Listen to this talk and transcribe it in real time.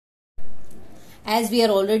As we are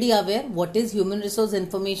already aware what is human resource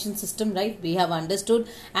information system, right? We have understood,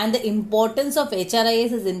 and the importance of HRIS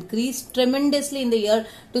has increased tremendously in the year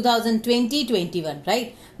 2020-21,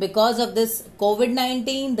 right? Because of this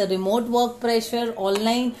COVID-19, the remote work pressure,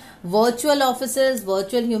 online virtual offices,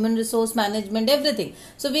 virtual human resource management, everything.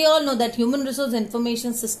 So we all know that human resource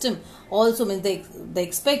information system also means the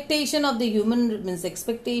expectation of the human means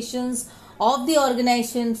expectations of the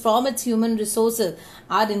organization from its human resources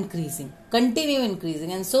are increasing, continue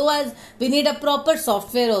increasing, and so as we need a proper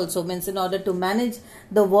software also, means in order to manage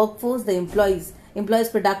the workforce, the employees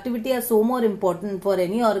productivity are so more important for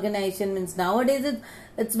any organization. Means nowadays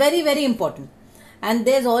it's very very important, and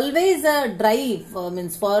there's always a drive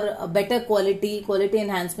means for a better quality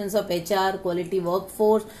enhancements of HR, quality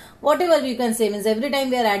workforce, whatever you can say. Means every time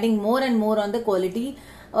we are adding more and more on the quality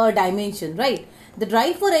dimension, right? The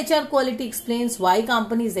drive for HR quality explains why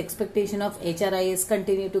companies' expectation of HRIS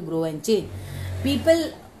continue to grow and change.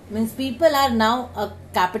 People are now a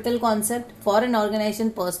capital concept. For an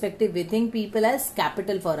organization perspective, we think people as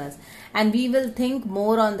capital for us, and we will think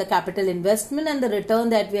more on the capital investment and the return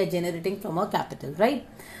that we are generating from our capital, right?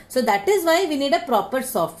 So that is why we need a proper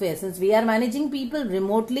software. Since we are managing people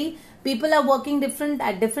remotely, people are working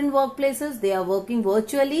at different workplaces, they are working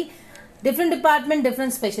virtually, different department,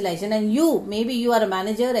 different specialization, and maybe you are a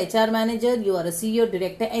manager, HR manager, you are a CEO,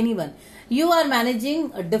 director, anyone. You are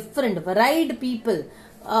managing a different varied people,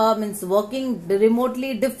 means working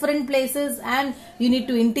remotely, different places, and you need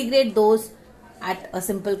to integrate those at a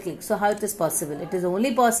simple click. So how it is possible? It is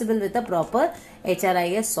only possible with a proper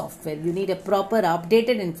HRIS software. You need a proper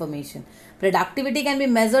updated information. Productivity can be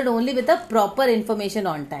measured only with a proper information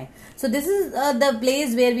on time. So this is the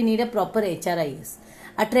place where we need a proper HRIS.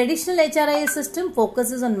 A traditional HRIS system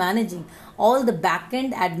focuses on managing all the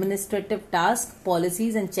back-end administrative tasks,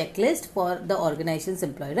 policies and checklists for the organization's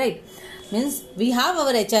employee, right? Means we have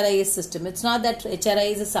our HRIS system. It's not that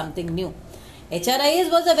HRIS is something new.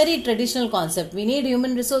 HRIS was a very traditional concept. We need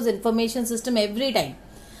human resource information system every time.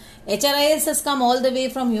 HRIS has come all the way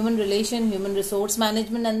from human resource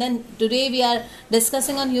management, and then today we are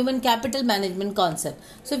discussing on human capital management concept.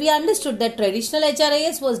 So we understood that traditional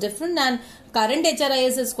HRIS was different and current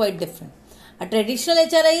HRIS is quite different. A traditional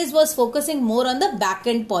HRIS was focusing more on the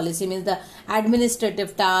back-end policy, means the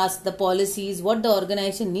administrative tasks, the policies, what the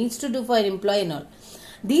organization needs to do for an employee and all.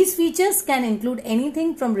 These features can include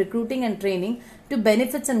anything from recruiting and training to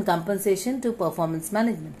benefits and compensation to performance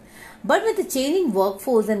management. But with the changing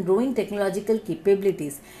workforce and growing technological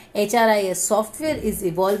capabilities, HRIS software is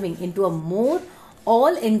evolving into a more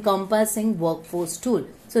all-encompassing workforce tool.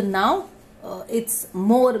 So now it's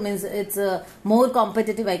more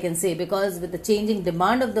competitive, I can say, because with the changing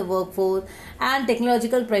demand of the workforce and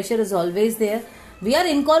technological pressure is always there. We are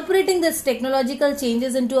incorporating this technological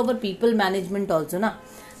changes into our people management also now.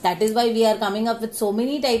 That is why we are coming up with so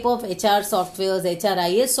many type of HR softwares.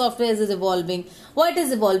 HRIS softwares is evolving. What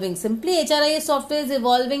is evolving? Simply HRIS software is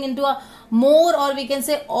evolving into a more, or we can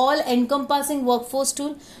say all-encompassing workforce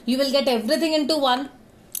tool. You will get everything into one.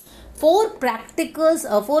 Four particular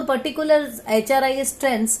HRIS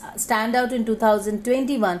trends stand out in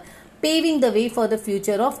 2021, paving the way for the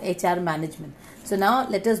future of HR management. So now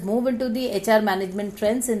let us move into the HR management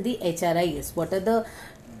trends in the HRIS. What are the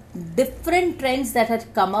different trends that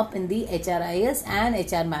had come up in the HRIS and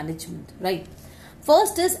HR management, right?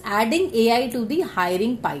 First is adding AI to the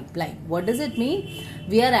hiring pipeline. What does it mean?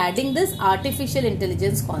 We are adding this artificial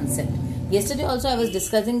intelligence concept. Yesterday also I was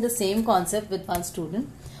discussing the same concept with one student.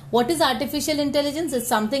 What is artificial intelligence? It's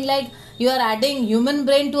something like you are adding human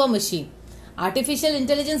brain to a machine. Artificial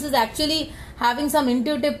intelligence is actually having some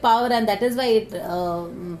intuitive power, and that is why it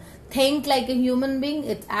think like a human being.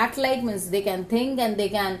 It act like, means they can think, and they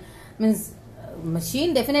can, means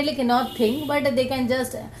machine definitely cannot think, but they can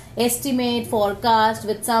just estimate, forecast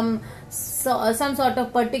with some sort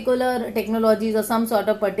of particular technologies or some sort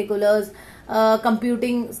of particulars.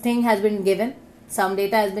 Computing thing has been given, some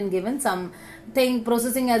data has been given, some thing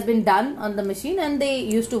processing has been done on the machine, and they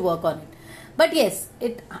used to work on it. But yes,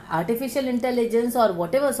 artificial intelligence or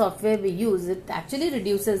whatever software we use, it actually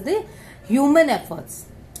reduces the human efforts.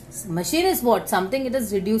 Machine is what? Something, it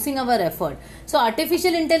is reducing our effort. So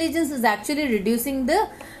artificial intelligence is actually reducing the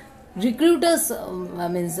recruiters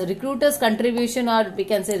contribution, or we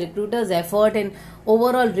can say recruiters effort in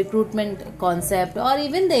overall recruitment concept, or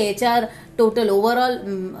even the HR total overall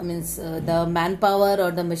the manpower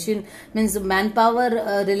or the machine manpower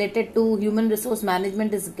related to human resource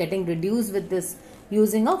management is getting reduced with this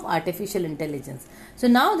using of artificial intelligence. So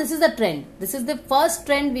now this is the trend. This is the first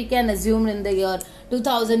trend we can assume in the year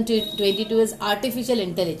 2022 is artificial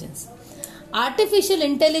intelligence. Artificial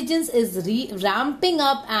intelligence is ramping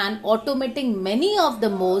up and automating many of the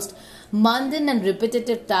most mundane and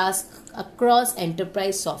repetitive tasks across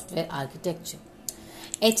enterprise software architecture.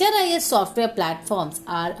 HRIS software platforms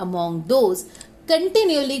are among those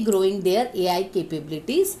continually growing their AI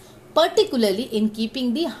capabilities, particularly in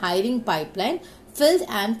keeping the hiring pipeline filled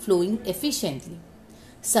and flowing efficiently.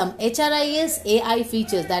 Some HRIS AI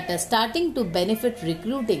features that are starting to benefit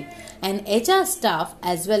recruiting and HR staff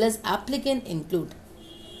as well as applicant include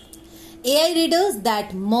AI readers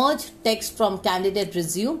that merge text from candidate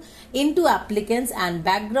resume into applicants and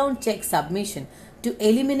background check submission to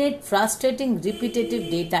eliminate frustrating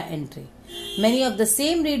repetitive data entry. Many of the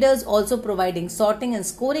same readers also providing sorting and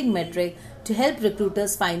scoring metric to help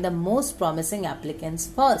recruiters find the most promising applicants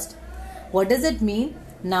first. What does it mean?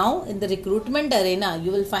 Now in the recruitment arena,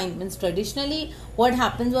 you will find, means traditionally what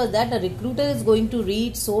happens was that a recruiter is going to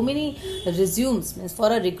read so many resumes. Means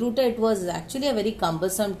for a recruiter it was actually a very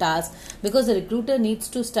cumbersome task, because the recruiter needs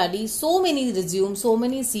to study so many resumes, so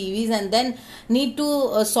many CVs, and then need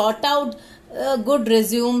to sort out good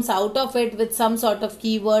resumes out of it with some sort of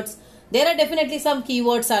keywords. There are definitely some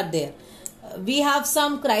keywords are there. We have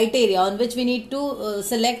some criteria on which we need to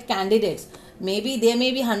select candidates. Maybe there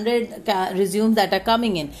may be 100 resumes that are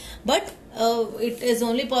coming in, but it is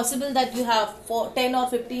only possible that you have 10 or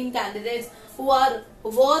 15 candidates who are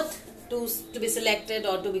worth to be selected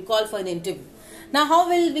or to be called for an interview. Now how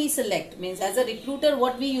will we select? Means as a recruiter,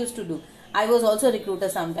 what we used to do, I was also a recruiter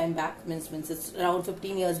some time back, means it's around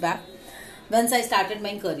 15 years back, once I started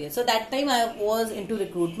my career. So that time I was into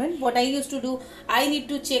recruitment. What I used to do, I need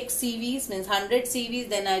to check CVs, means 100 CVs.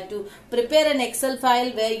 Then I had to prepare an Excel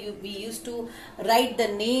file where we used to write the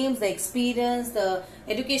names, the experience, the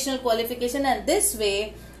educational qualification, and this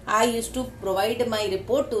way I used to provide my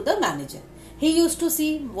report to the manager. He used to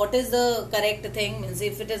see what is the correct thing. Means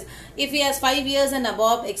if he has 5 years and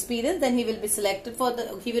above experience, then he will be selected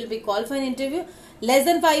he will be called for an interview. Less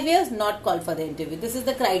than 5 years, not called for the interview. This is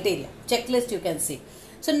the criteria, checklist you can see.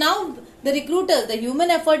 So now the recruiter, the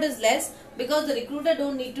human effort is less, because the recruiter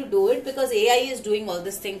don't need to do it, because AI is doing all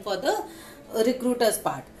this thing for the recruiter's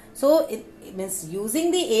part. So it means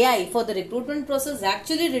using the AI for the recruitment process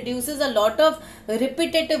actually reduces a lot of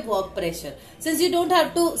repetitive work pressure. Since you don't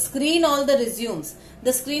have to screen all the resumes,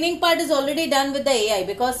 the screening part is already done with the AI,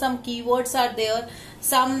 because some keywords are there,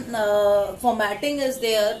 some formatting is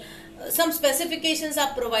there, some specifications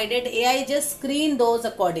are provided. AI just screen those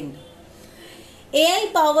accordingly. AI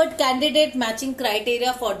powered candidate matching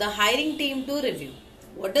criteria for the hiring team to review.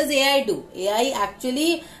 What does AI do? AI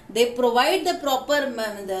actually, they provide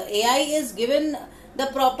the AI is given the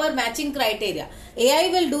proper matching criteria. AI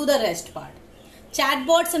will do the rest part.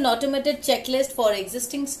 Chatbots and automated checklist for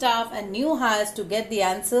existing staff and new hires to get the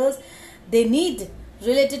answers they need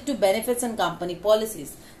related to benefits and company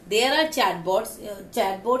policies. There are chatbots.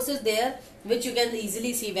 Chatbots is there, which you can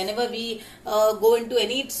easily see whenever we go into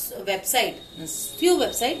any website. Few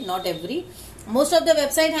website, not every. Most of the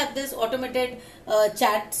website have this automated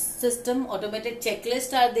chat system, automated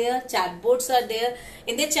checklist are there, chatbots are there.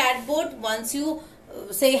 In the chatbot, once you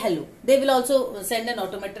say hello, they will also send an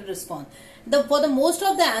automated response. For the most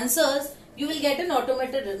of the answers, you will get an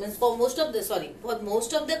automated response. For most of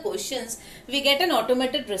the questions, we get an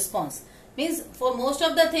automated response. Means for most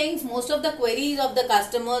of the things, most of the queries of the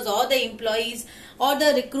customers or the employees or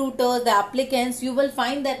the recruiters, the applicants, you will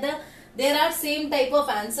find that there are same type of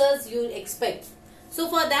answers you expect. So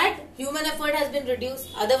for that, human effort has been reduced.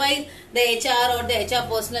 Otherwise, the HR or the HR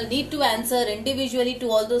personnel need to answer individually to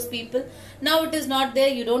all those people. Now it is not there.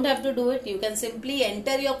 You don't have to do it. You can simply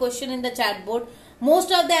enter your question in the chatbot.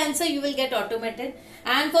 Most of the answer you will get automated.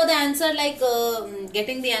 And for the answer like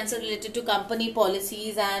getting the answer related to company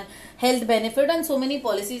policies and health benefit, and so many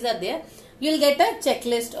policies are there, you will get a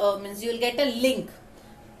checklist, means you will get a link.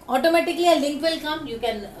 Automatically a link will come. You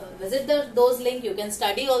can visit those links. You can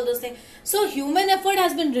study all those things. So human effort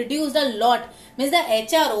has been reduced a lot. Means the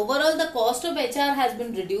HR, overall the cost of HR has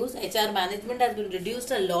been reduced. HR management has been reduced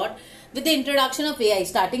a lot with the introduction of AI.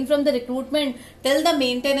 Starting from the recruitment till the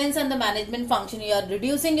maintenance and the management function, you are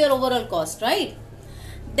reducing your overall cost, right?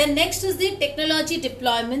 Then next is the technology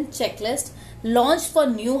deployment checklist, launched for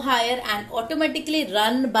new hire and automatically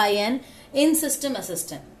run by an in-system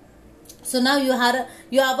assistant. So now you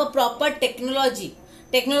have a proper technology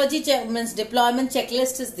means deployment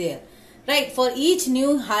checklist is there. Right, for each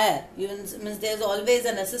new hire, means there's always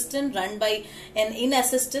an assistant run by an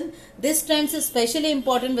in-assistant. This trend is especially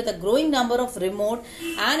important with a growing number of remote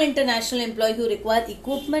and international employees who require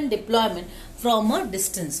equipment deployment from a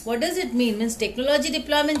distance. What does it mean? Means technology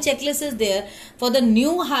deployment checklist is there. For the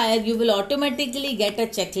new hire, you will automatically get a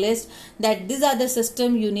checklist that these are the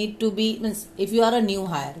system you need to be, means if you are a new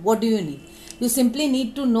hire, what do you need? You simply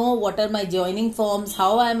need to know what are my joining forms,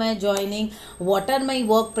 how am I joining, what are my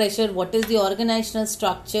work pressure, what is the organizational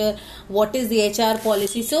structure, what is the HR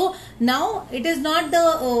policy. So now it is not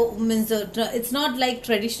it's not like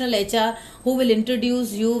traditional HR who will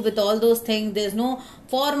introduce you with all those things. There's no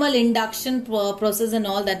formal induction process and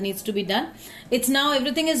all that needs to be done. It's now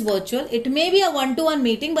everything is virtual. It may be a one-to-one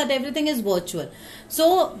meeting, but everything is virtual.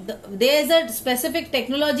 So there is a specific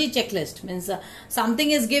technology checklist. Means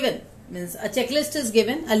something is given. Means a checklist is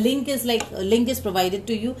given, a link is provided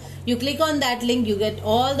to you. You click on that link, you get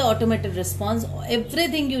all the automated response,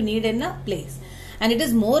 everything you need in a place. And it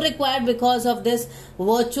is more required because of this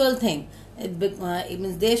virtual thing. It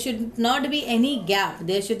means there should not be any gap,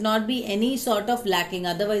 there should not be any sort of lacking,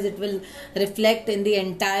 otherwise it will reflect in the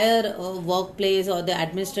entire workplace or the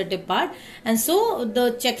administrative part. And so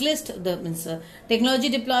the checklist, technology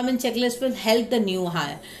deployment checklist will help the new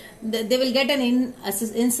hire. They will get an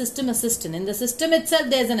in-system assistant. In the system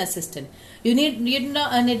itself, there is an assistant. You need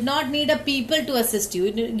not need a people to assist you.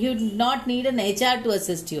 You not need an HR to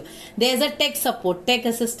assist you. There is a tech support. Tech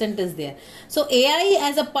assistant is there. So AI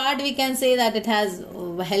as a part, we can say that it has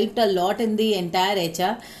helped a lot in the entire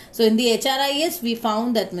HR. So in the HRIS, we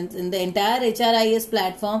found that in the entire HRIS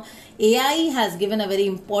platform, AI has given a very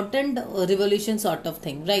important revolution sort of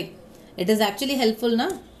thing, right? It is actually helpful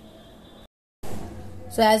now.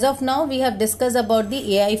 So as of now, we have discussed about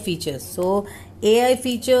the AI features. So AI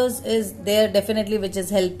features is there definitely, which is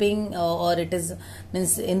helping or it is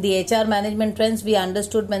means in the HR management trends, we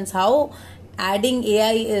understood means how adding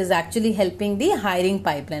AI is actually helping the hiring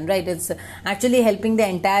pipeline, right? It's actually helping the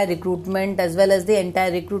entire recruitment as well as the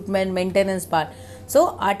entire recruitment maintenance part.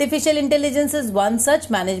 So artificial intelligence is one such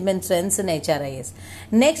management trends in HRIS.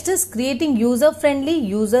 Next is creating user-friendly,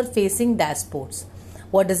 user-facing dashboards.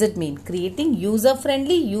 What does it mean? Creating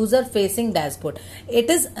user-friendly, user-facing dashboard. It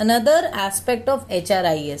is another aspect of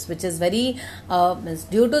HRIS, which is very,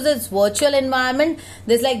 due to this virtual environment,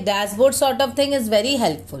 this like dashboard sort of thing is very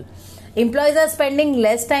helpful. Employees are spending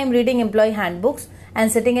less time reading employee handbooks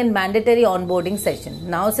and sitting in mandatory onboarding session.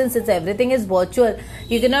 Now, since everything is virtual,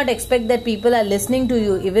 you cannot expect that people are listening to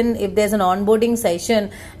you, even if there's an onboarding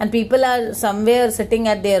session and people are somewhere sitting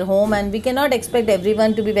at their home, and we cannot expect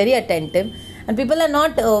everyone to be very attentive. And people are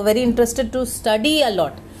not very interested to study a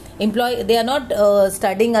lot. They are not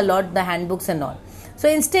studying a lot the handbooks and all. So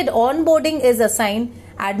instead, onboarding is assigned,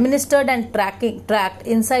 administered and tracked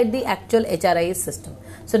inside the actual HRIS system.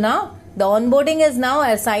 So now the onboarding is now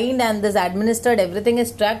assigned and this administered, everything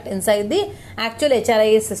is tracked inside the actual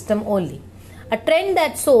HRIS system only. A trend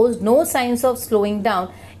that shows no signs of slowing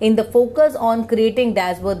down in the focus on creating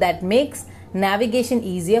dashboard that makes navigation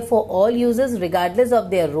easier for all users regardless of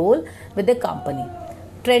their role with the company.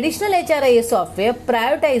 Traditional HRIS software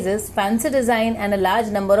prioritizes fancy design and a large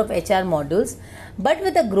number of HR modules, but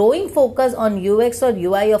with a growing focus on UX or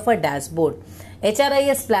UI of a dashboard,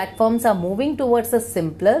 HRIS platforms are moving towards a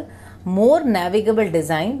simpler, more navigable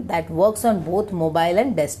design that works on both mobile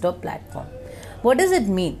and desktop platform. What does it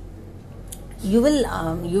mean? You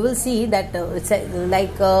will see that it's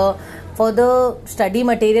like for the study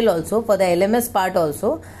material also, for the LMS part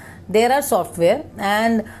also, there are software,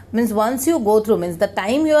 and means once you go through, means the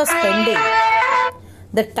time you are spending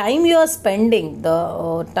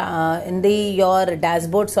in your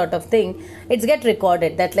dashboard sort of thing, it's get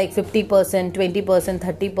recorded that like 50%, 20%,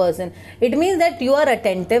 30%. It means that you are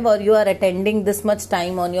attentive or you are attending this much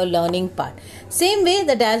time on your learning part. Same way,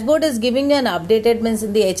 the dashboard is giving you an updated, means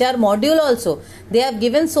in the HR module also, they have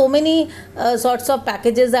given so many sorts of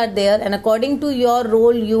packages are there, and according to your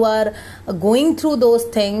role, you are going through those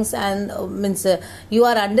things, and you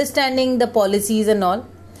are understanding the policies and all.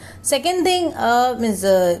 Second thing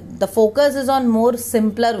the focus is on more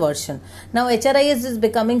simpler version. Now HRIS is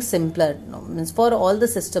becoming simpler, means for all the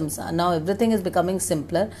systems. Now everything is becoming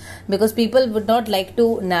simpler because people would not like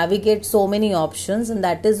to navigate so many options, and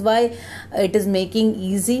that is why it is making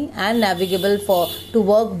easy and navigable to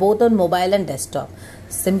work both on mobile and desktop.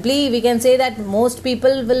 Simply we can say that most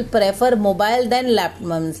people will prefer mobile than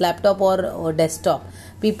laptop or desktop.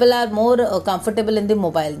 People are more comfortable in the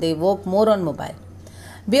mobile. They work more on mobile.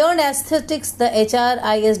 Beyond aesthetics, the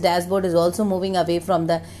HRIS dashboard is also moving away from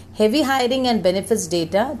the heavy hiring and benefits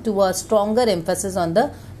data to a stronger emphasis on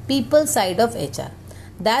the people side of HR.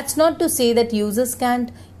 That's not to say that users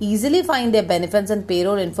can't easily find their benefits and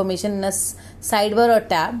payroll information in a sidebar or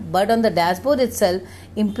tab, but on the dashboard itself,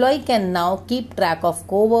 employee can now keep track of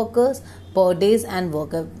co-workers, birthdays and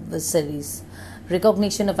work anniversaries,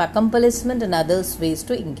 recognition of accomplishment and other ways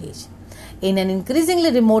to engage. In an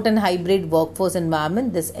increasingly remote and hybrid workforce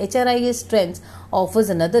environment, this HRIS trends offers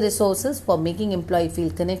another resources for making employee feel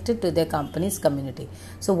connected to their company's community.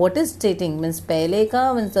 So what is stating means पहले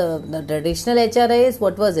का means the traditional HRIS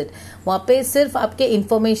what was it? वहाँ पे सिर्फ आपके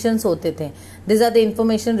informations होते थे. These are the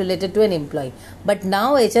information related to an employee. But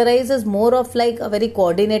now HRIS is more of like a very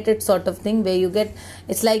coordinated sort of thing where you get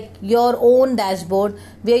it's like your own dashboard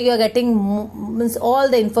where you are getting means all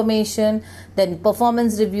the information, then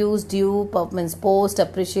performance reviews, due means post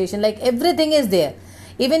appreciation, like everything is there.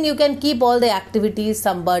 Even you can keep all the activities,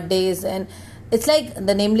 some birthdays, and it's like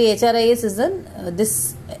the namely HRIS is in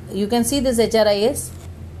this. You can see this HRIS.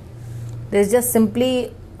 There is just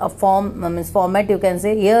simply a form means format. You can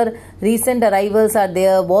say here recent arrivals are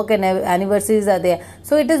there, work and anniversaries are there.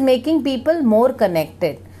 So it is making people more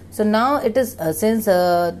connected. So now it is since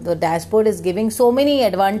the dashboard is giving so many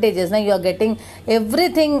advantages. Now you are getting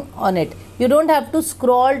everything on it. You don't have to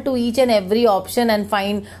scroll to each and every option and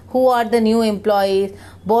find who are the new employees,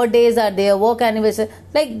 birthdays are there, work anniversary.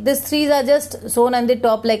 Like these three are just shown on the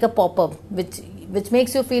top like a pop-up, which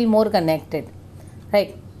makes you feel more connected,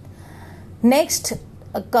 right? Next,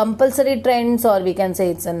 compulsory trends, or we can say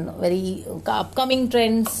it's a very upcoming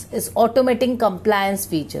trends, is automating compliance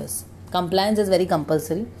features. Compliance is very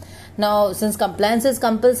compulsory. Now, since compliance is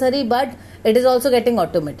compulsory, but it is also getting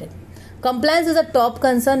automated. Compliance is a top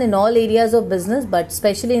concern in all areas of business, but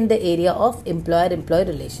especially in the area of employer-employee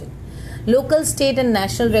relation. Local, state and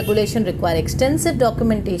national regulation require extensive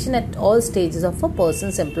documentation at all stages of a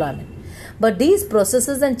person's employment. But these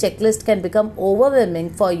processes and checklists can become overwhelming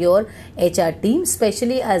for your HR team,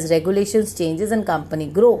 especially as regulations changes and company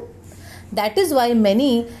grow. That is why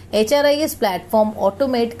many HRIS platforms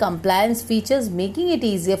automate compliance features, making it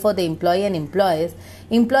easier for the employee and employees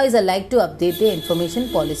alike to update their information,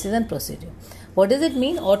 policies and procedure. What does it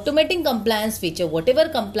mean? Automating compliance feature. Whatever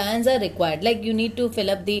compliance are required, like you need to fill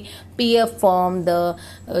up the PF form, the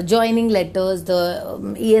joining letters, the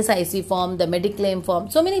ESIC form, the Mediclaim form.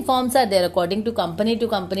 So many forms are there. According to company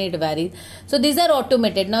it varies. So these are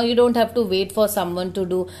automated. Now you don't have to wait for someone to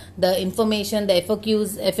do the information. The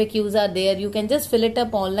FAQs are there. You can just fill it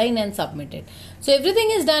up online and submit it. So everything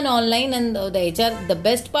is done online, and the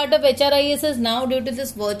best part of HRIS is now due to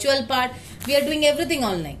this virtual part, we are doing everything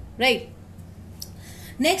online, right?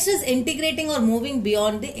 Next is integrating or moving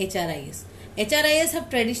beyond the HRIS. HRIS have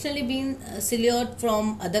traditionally been siloed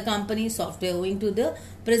from other companies' software owing to the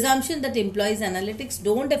presumption that employees' analytics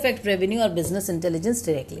don't affect revenue or business intelligence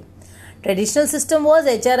directly. Traditional system was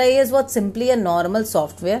HRIS was simply a normal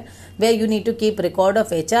software where you need to keep record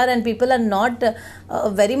of HR, and people are not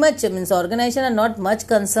very much, organization are not much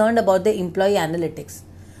concerned about the employee analytics.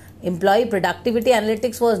 Employee productivity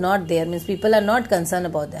analytics was not there, people are not concerned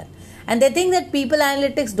about that. And they think that people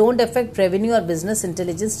analytics don't affect revenue or business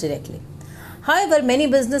intelligence directly. However, many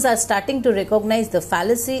businesses are starting to recognize the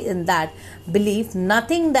fallacy in that belief,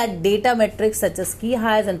 nothing that data metrics such as key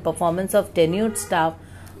hires and performance of tenured staff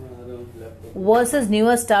versus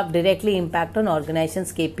newer staff directly impact on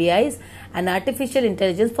organizations' KPIs and artificial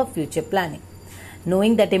intelligence for future planning.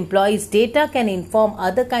 Knowing that employees' data can inform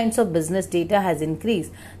other kinds of business data has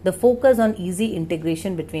increased the focus on easy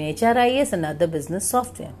integration between HRIS and other business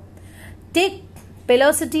software. Take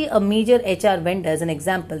Paylocity, a major HR vendor, as an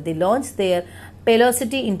example. They launched their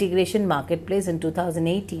Paylocity Integration Marketplace in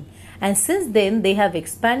 2018, and since then they have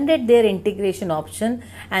expanded their integration option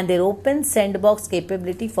and their open sandbox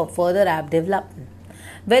capability for further app development.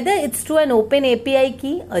 Whether it's through an open API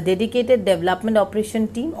key, a dedicated development operation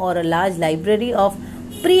team, or a large library of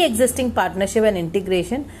pre-existing partnership and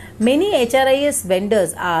integration, many HRIS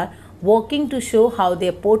vendors are working to show how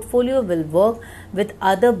their portfolio will work with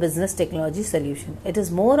other business technology solutions. It is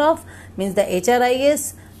more of the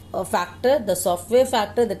HRIS factor, the software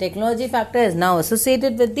factor, the technology factor is now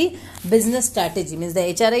associated with the business strategy. The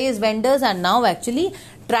HRIS vendors are now actually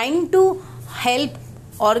trying to help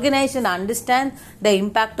organization understand the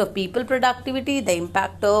impact of people productivity, the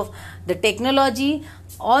impact of the technology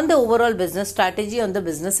on the overall business strategy, on the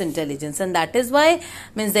business intelligence. And that is why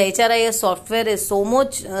the HRIS software is so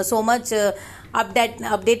much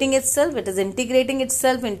updating itself. It is integrating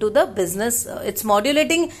itself into the business. It's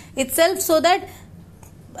modulating itself so that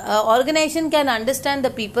organization can understand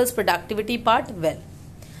the people's productivity part well.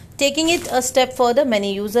 Taking it a step further,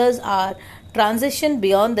 many users are transition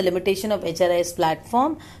beyond the limitation of HRIS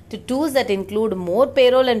platform to tools that include more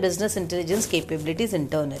payroll and business intelligence capabilities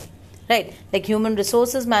internally. Right, like human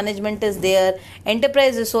resources management is there,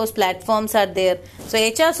 enterprise resource platforms are there. So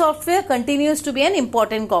HR software continues to be an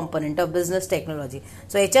important component of business technology.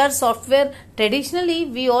 So HR software, traditionally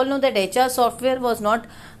we all know that HR software was not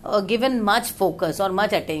given much focus or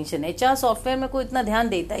much attention. HR software में कोई इतना ध्यान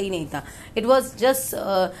देता ही नहीं था. It was just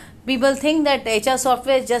people think that HR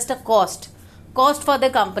software is just a cost for the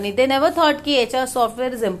company. They never thought ki HR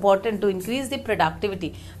software is important to increase the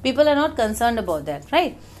productivity. People are not concerned about that,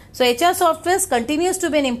 right? So HR software continues to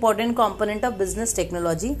be an important component of business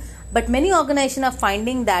technology, but many organizations are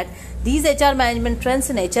finding that these HR management trends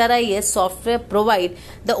in HRIS software provide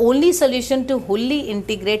the only solution to wholly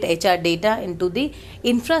integrate HR data into the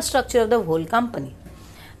infrastructure of the whole company.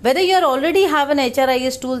 Whether you already have an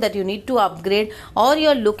HRIS tool that you need to upgrade, or you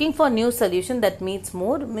are looking for new solution that meets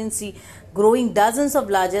more, means growing dozens of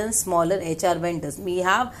larger and smaller HR vendors. We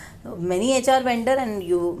have many HR vendor, and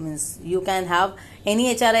you can have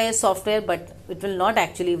any HRIS software, but it will not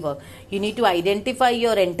actually work. You need to identify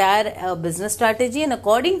your entire business strategy, and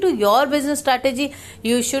according to your business strategy,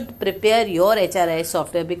 you should prepare your HRIS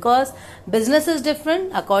software, because business is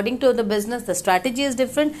different. According to the business, the strategy is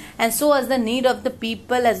different, and so is the need of the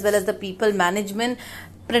people as well as the people management.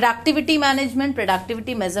 Productivity management,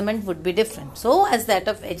 productivity measurement would be different. So as that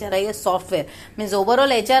of HRIS software, means overall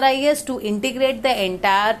HRIS to integrate the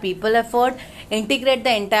entire people effort, integrate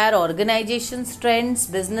the entire organization's trends,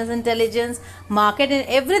 business intelligence, market, and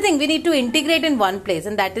everything we need to integrate in one place,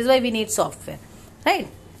 and that is why we need software, right?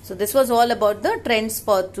 So this was all about the trends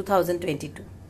for 2022.